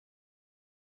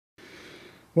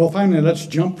Well, finally, let's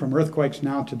jump from earthquakes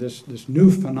now to this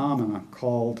new phenomenon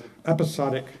called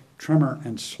episodic tremor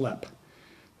and slip.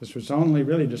 This was only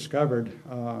really discovered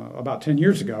about 10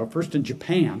 years ago, first in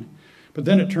Japan, but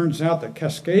then it turns out that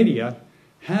Cascadia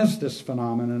has this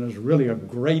phenomenon and is really a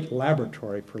great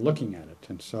laboratory for looking at it.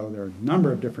 And so there are a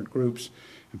number of different groups.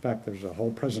 In fact, there's a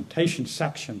whole presentation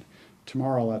section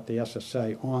tomorrow at the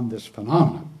SSA on this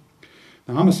phenomenon.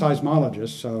 Now, I'm a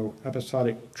seismologist, so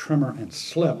episodic tremor and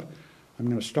slip. I'm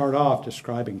going to start off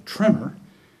describing tremor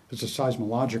as a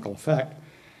seismological effect.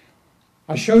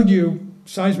 I showed you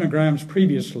seismograms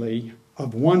previously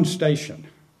of one station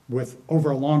with over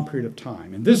a long period of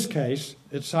time. In this case,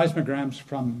 it's seismograms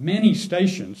from many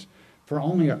stations for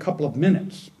only a couple of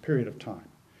minutes period of time.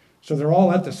 So they're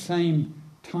all at the same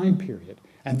time period.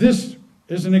 And this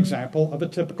is an example of a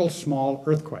typical small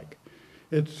earthquake.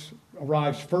 It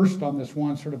arrives first on this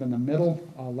one sort of in the middle,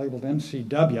 labeled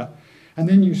MCW, and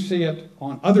then you see it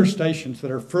on other stations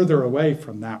that are further away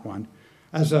from that one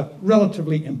as a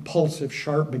relatively impulsive,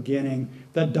 sharp beginning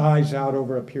that dies out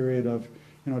over a period of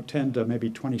 10 to maybe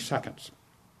 20 seconds.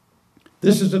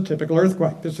 This is a typical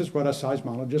earthquake. This is what a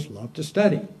seismologist loves to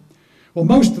study. Well,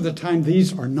 most of the time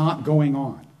these are not going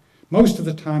on. Most of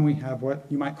the time we have what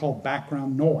you might call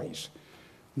background noise.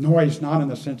 Noise not in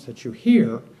the sense that you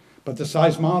hear, but the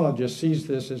seismologist sees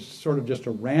this as sort of just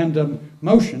a random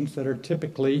motions that are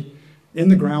typically in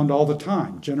the ground all the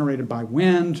time, generated by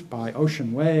wind, by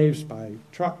ocean waves, by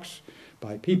trucks,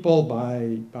 by people,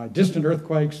 by distant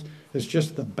earthquakes. It's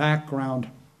just the background,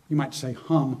 you might say,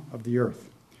 hum of the earth.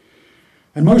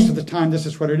 And most of the time, this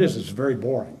is what it is. It's very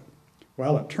boring.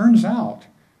 Well, it turns out,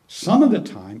 some of the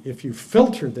time, if you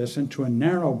filter this into a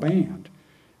narrow band,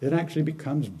 it actually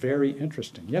becomes very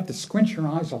interesting. You have to squint your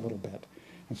eyes a little bit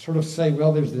and sort of say,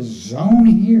 well, there's this zone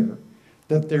here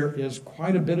that there is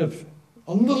quite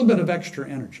a little bit of extra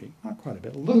energy, not quite a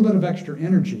bit, a little bit of extra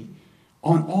energy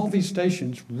on all these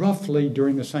stations roughly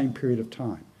during the same period of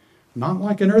time. Not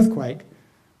like an earthquake,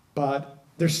 but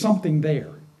there's something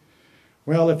there.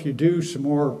 Well, if you do some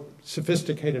more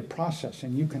sophisticated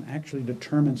processing, you can actually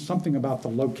determine something about the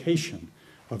location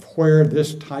of where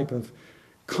this type of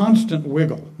constant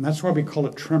wiggle, and that's why we call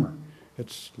it tremor.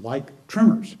 It's like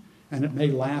tremors, and it may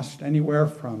last anywhere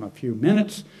from a few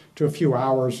minutes to a few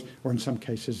hours, or in some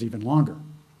cases even longer.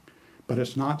 But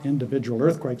it's not individual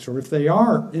earthquakes, or if they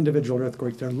are individual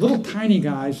earthquakes, they're little tiny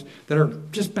guys that are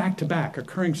just back to back,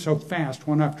 occurring so fast,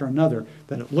 one after another,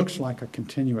 that it looks like a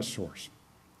continuous source.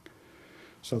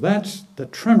 So that's the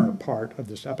tremor part of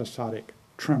this episodic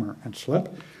tremor and slip.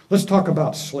 Let's talk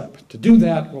about slip. To do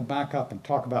that, we'll back up and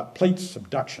talk about plate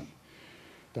subduction.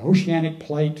 The oceanic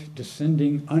plate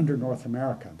descending under North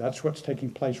America. That's what's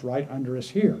taking place right under us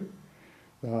here.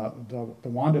 The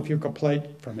Juan de Fuca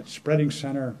plate, from its spreading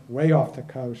center way off the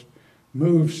coast,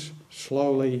 moves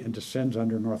slowly and descends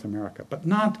under North America, but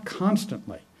not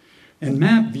constantly. In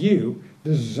map view,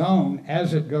 the zone,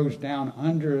 as it goes down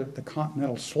under the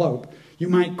continental slope, you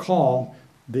might call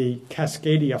the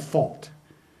Cascadia Fault.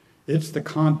 It's the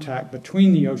contact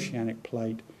between the oceanic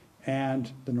plate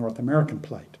and the North American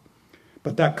plate.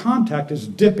 But that contact is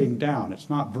dipping down. It's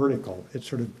not vertical. It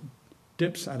sort of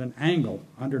dips at an angle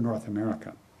under North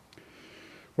America.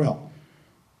 Well,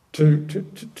 to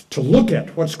look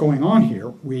at what's going on here,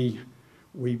 we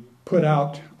put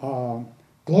out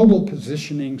global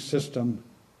positioning system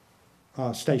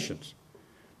stations.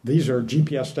 These are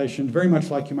GPS stations, very much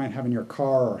like you might have in your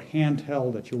car or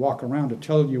handheld that you walk around to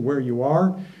tell you where you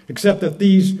are, except that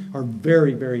these are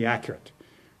very, very accurate.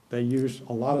 They use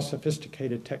a lot of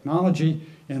sophisticated technology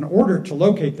in order to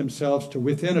locate themselves to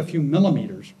within a few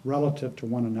millimeters relative to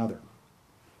one another.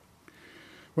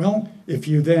 Well, if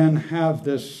you then have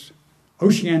this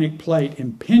oceanic plate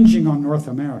impinging on North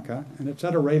America, and it's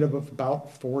at a rate of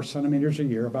about 4 centimeters a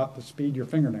year, about the speed your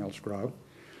fingernails grow,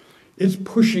 it's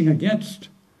pushing against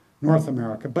North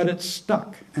America, but it's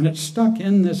stuck. And it's stuck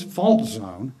in this fault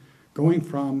zone, going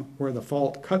from where the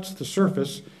fault cuts the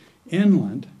surface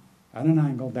inland at an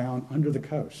angle down under the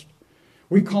coast.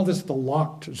 We call this the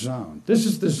locked zone. This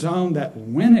is the zone that,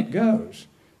 when it goes,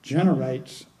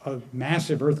 generates a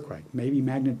massive earthquake, maybe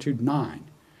magnitude 9.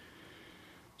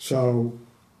 So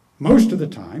most of the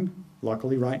time,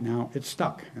 luckily right now, it's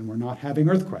stuck and we're not having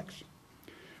earthquakes.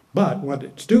 But what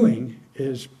it's doing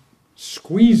is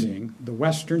squeezing the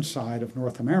western side of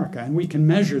North America, and we can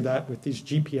measure that with these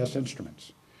GPS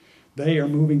instruments. They are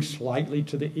moving slightly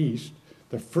to the east.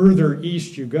 The further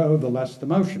east you go, the less the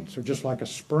motion. So just like a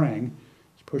spring,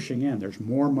 it's pushing in. There's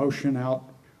more motion out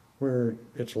where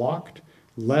it's locked,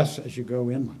 less as you go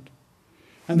inland.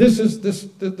 And this is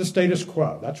the status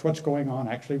quo. That's what's going on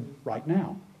actually right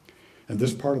now in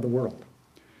this part of the world.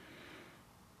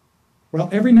 Well,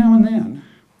 every now and then,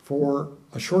 for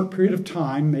a short period of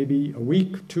time, maybe a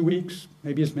week, 2 weeks,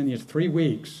 maybe as many as 3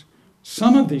 weeks,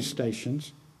 some of these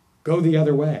stations go the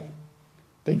other way.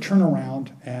 They turn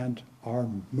around and are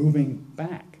moving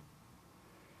back.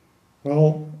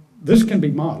 Well, this can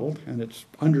be modeled, and it's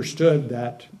understood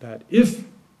that if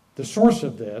the source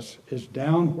of this is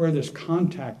down where this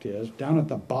contact is, down at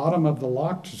the bottom of the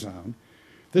locked zone,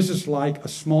 this is like a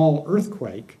small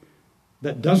earthquake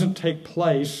that doesn't take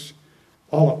place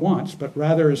all at once, but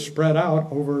rather is spread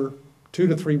out over 2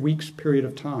 to 3 weeks period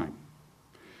of time.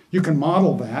 You can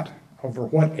model that over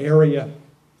what area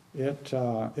it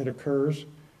occurs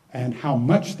and how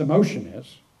much the motion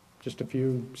is, just a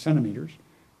few centimeters,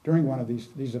 during one of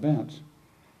these events.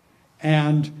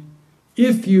 And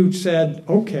if you said,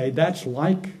 okay, that's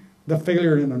like the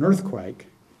failure in an earthquake,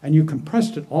 and you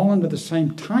compressed it all into the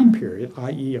same time period,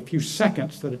 i.e. a few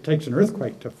seconds that it takes an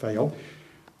earthquake to fail,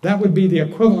 that would be the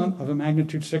equivalent of a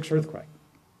magnitude 6 earthquake.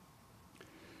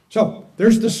 So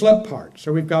there's the slip part.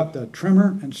 So we've got the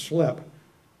tremor and slip.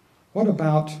 What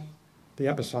about the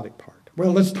episodic part?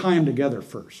 Well, let's tie them together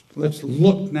first. Let's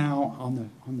look now on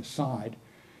the side.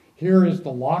 Here is the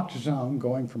locked zone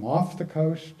going from off the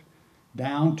coast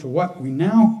down to what we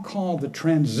now call the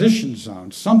transition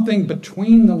zone, something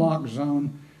between the locked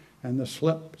zone and the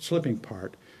slipping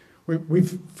part.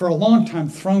 We've for a long time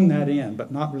thrown that in,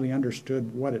 but not really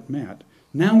understood what it meant.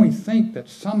 Now we think that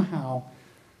somehow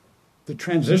the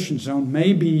transition zone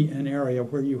may be an area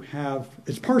where you have,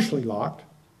 it's partially locked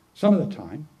some of the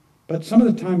time, but some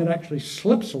of the time it actually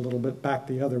slips a little bit back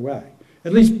the other way,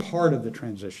 at least part of the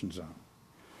transition zone.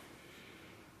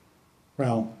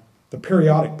 Well, the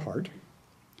periodic part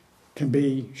can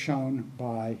be shown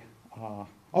by,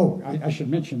 I should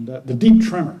mention the deep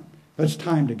tremor. Let's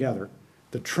tie them together.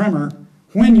 The tremor,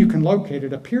 when you can locate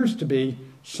it, appears to be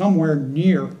somewhere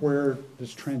near where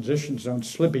this transition zone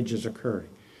slippage is occurring,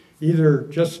 either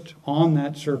just on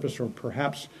that surface or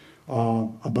perhaps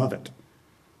above it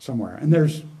somewhere. And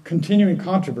there's continuing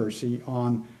controversy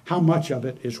on how much of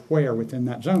it is where within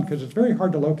that zone, because it's very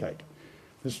hard to locate.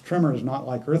 This tremor is not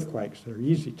like earthquakes that are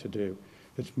easy to do.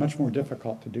 It's much more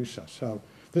difficult to do so. So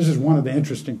this is one of the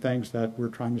interesting things that we're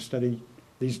trying to study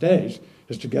these days,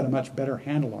 is to get a much better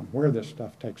handle on where this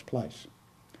stuff takes place.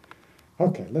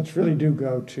 Okay, let's really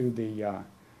go to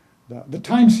the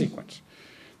time sequence.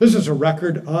 This is a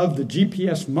record of the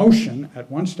GPS motion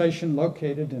at one station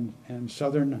located in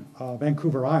southern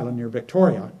Vancouver Island near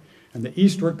Victoria, and the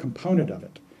eastward component of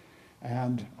it.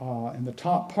 And in the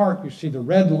top part, you see the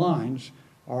red lines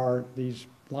are these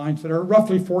lines that are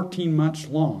roughly 14 months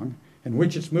long, in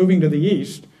which it's moving to the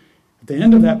east. At the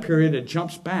end of that period, it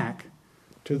jumps back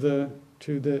to the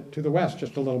west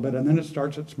just a little bit, and then it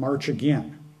starts its march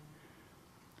again.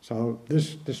 So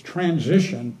this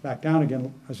transition back down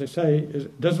again, as I say,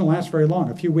 doesn't last very long,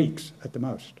 a few weeks at the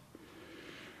most.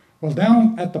 Well,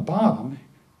 down at the bottom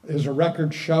is a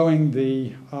record showing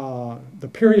the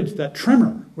periods that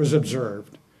tremor was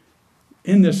observed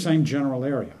in this same general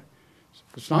area.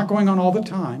 It's not going on all the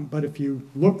time, but if you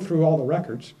look through all the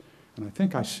records, and I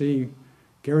think I see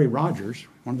Gary Rogers,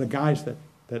 one of the guys that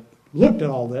looked at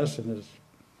all this and has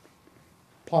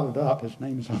plotted up, his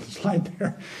name is on the slide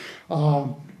there,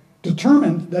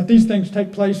 determined that these things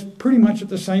take place pretty much at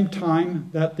the same time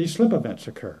that these slip events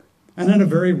occur, and in a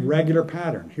very regular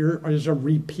pattern. Here is a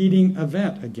repeating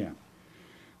event again.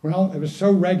 Well, it was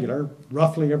so regular,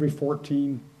 roughly every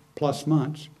 14 plus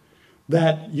months,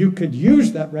 that you could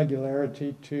use that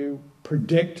regularity to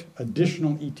predict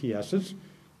additional ETSs,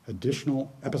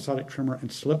 additional episodic tremor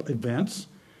and slip events.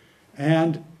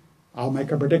 And I'll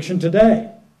make a prediction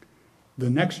today. The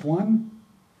next one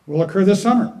will occur this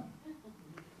summer.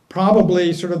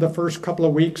 Probably sort of the first couple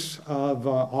of weeks of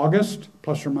August,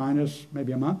 plus or minus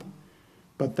maybe a month.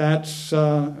 But that's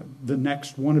the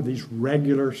next one of these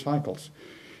regular cycles.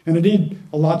 And indeed,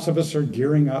 lots of us are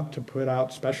gearing up to put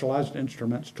out specialized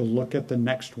instruments to look at the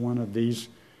next one of these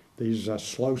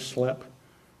slow slip,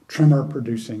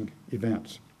 tremor-producing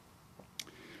events.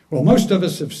 Well, most of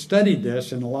us have studied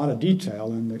this in a lot of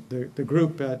detail, and the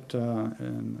group that's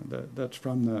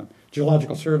from the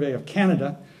Geological Survey of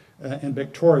Canada in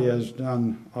Victoria has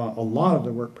done a lot of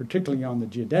the work, particularly on the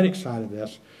geodetic side of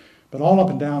this. But all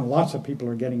up and down, lots of people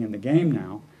are getting in the game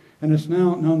now. And it's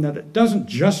now known that it doesn't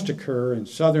just occur in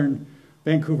southern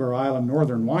Vancouver Island,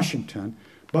 northern Washington,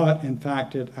 but in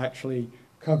fact it actually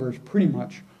covers pretty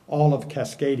much all of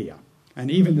Cascadia. And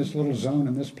even this little zone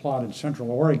in this plot in central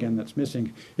Oregon that's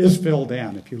missing is filled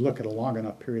in if you look at a long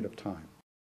enough period of time.